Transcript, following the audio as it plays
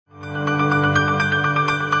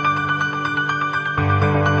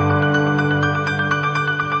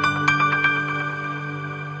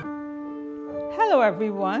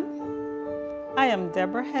I am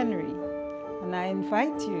Deborah Henry, and I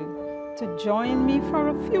invite you to join me for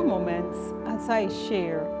a few moments as I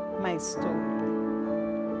share my story.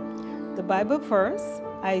 The Bible verse,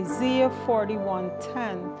 Isaiah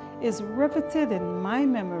 41:10, is riveted in my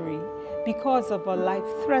memory because of a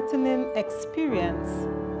life-threatening experience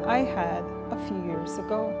I had a few years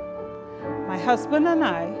ago. My husband and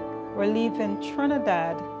I were leaving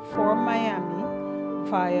Trinidad for Miami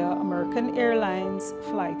via American Airlines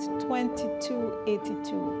Flight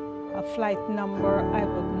 2282, a flight number I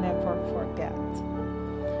would never forget.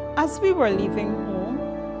 As we were leaving home,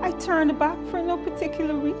 I turned back for no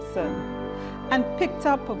particular reason and picked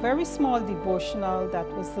up a very small devotional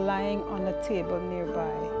that was lying on a table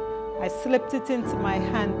nearby. I slipped it into my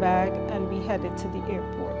handbag and we headed to the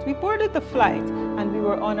airport. We boarded the flight and we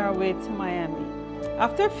were on our way to Miami.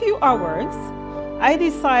 After a few hours, I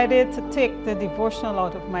decided to take the devotional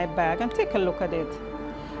out of my bag and take a look at it.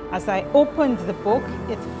 As I opened the book,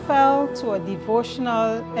 it fell to a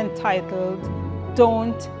devotional entitled,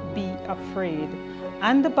 "Don't Be Afraid."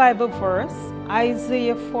 And the Bible verse,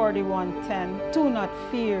 Isaiah 41:10, "Do not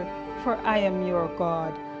fear, for I am your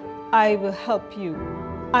God. I will help you.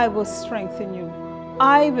 I will strengthen you.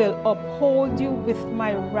 I will uphold you with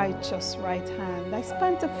my righteous right hand." I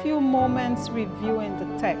spent a few moments reviewing the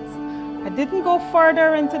text. I didn't go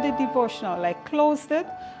further into the devotional. I closed it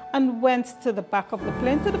and went to the back of the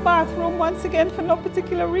plane, to the bathroom once again for no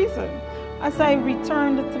particular reason. As I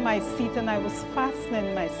returned to my seat and I was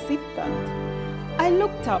fastening my seatbelt, I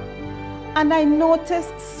looked up and I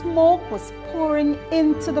noticed smoke was pouring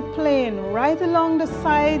into the plane right along the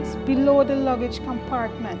sides below the luggage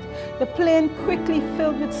compartment. The plane quickly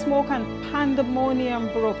filled with smoke and pandemonium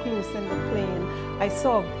broke loose in the plane. I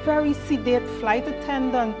saw a very sedate flight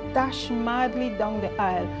attendant dash madly down the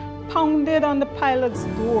aisle, pounded on the pilot's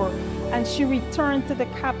door, and she returned to the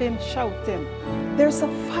cabin shouting, "There's a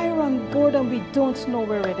fire on board and we don't know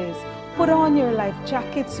where it is. Put on your life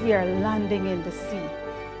jackets, we are landing in the sea."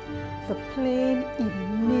 The plane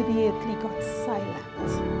immediately got silent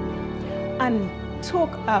and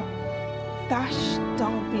took a dash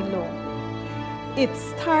down below. It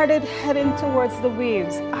started heading towards the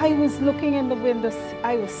waves. I was looking in the window,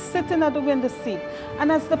 I was sitting at the window seat,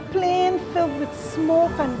 and as the plane filled with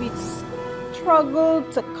smoke and we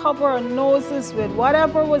struggled to cover our noses with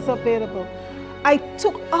whatever was available, I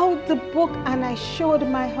took out the book and I showed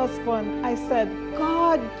my husband. I said,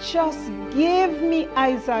 "God, just give me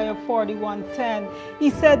Isaiah 41:10. He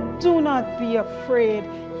said, "Do not be afraid.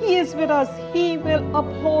 He is with us. He will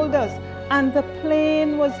uphold us." And the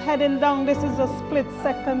plane was heading down. This is a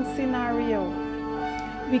split-second scenario.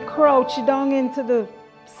 We crouched down into the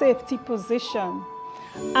safety position.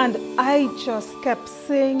 And I just kept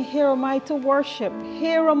saying, "Here am I to worship.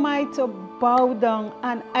 Here am I to bow down,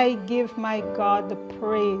 and I give my God the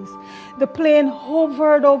praise." The plane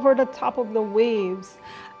hovered over the top of the waves.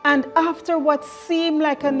 And after what seemed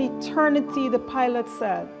like an eternity, the pilot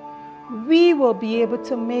said, "We will be able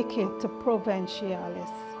to make it to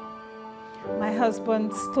Provincialis." My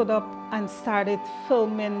husband stood up and started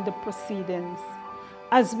filming the proceedings.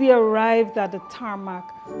 As we arrived at the tarmac,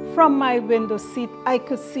 from my window seat, I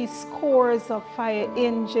could see scores of fire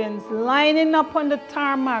engines lining up on the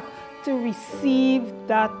tarmac to receive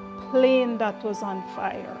that plane that was on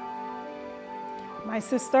fire. My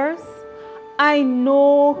sisters, I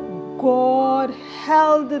know God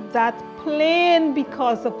held that plane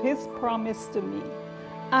because of His promise to me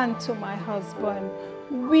and to my husband.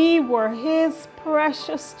 We were His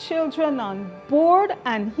precious children on board,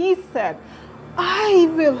 and He said, "I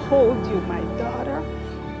will hold you, my daughter.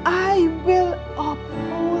 I will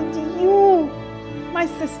uphold you." My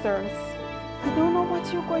sisters, I don't know what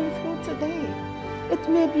you're going through today. It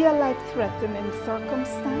may be a life-threatening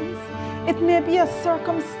circumstance. It may be a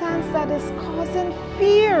circumstance that is causing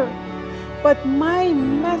fear. But my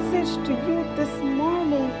message to you this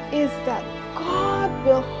morning is that God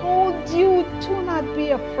will hold you. Do not be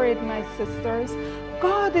afraid, my sisters.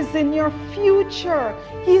 God is in your future.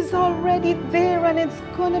 He's already there and it's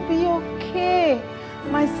going to be okay.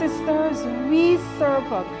 My sisters, we serve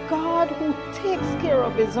a God who takes care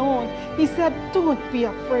of His own. He said, "Don't be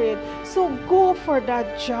afraid." So go for that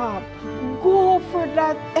job. Go for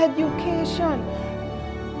that education.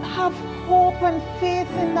 Have hope and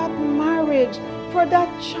faith in that marriage. For that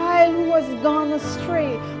child who has gone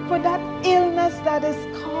astray. For that illness that is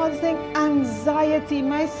causing anxiety.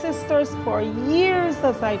 My sisters, for years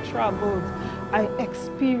as I traveled, I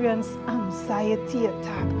experienced anxiety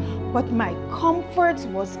attack. But my comfort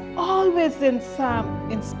was always in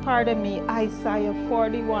Isaiah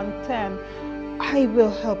 41:10. "I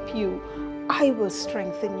will help you. I will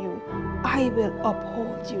strengthen you. I will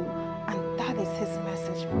uphold you. And that is his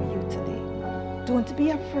message for you today. Don't be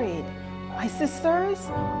afraid. My sisters,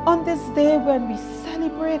 on this day when we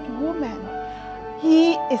celebrate women,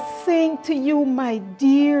 he is saying to you, my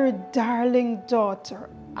dear, darling daughter,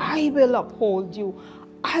 I will uphold you.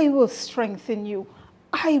 I will strengthen you.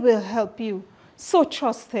 I will help you. So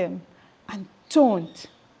trust him and don't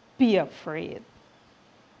be afraid.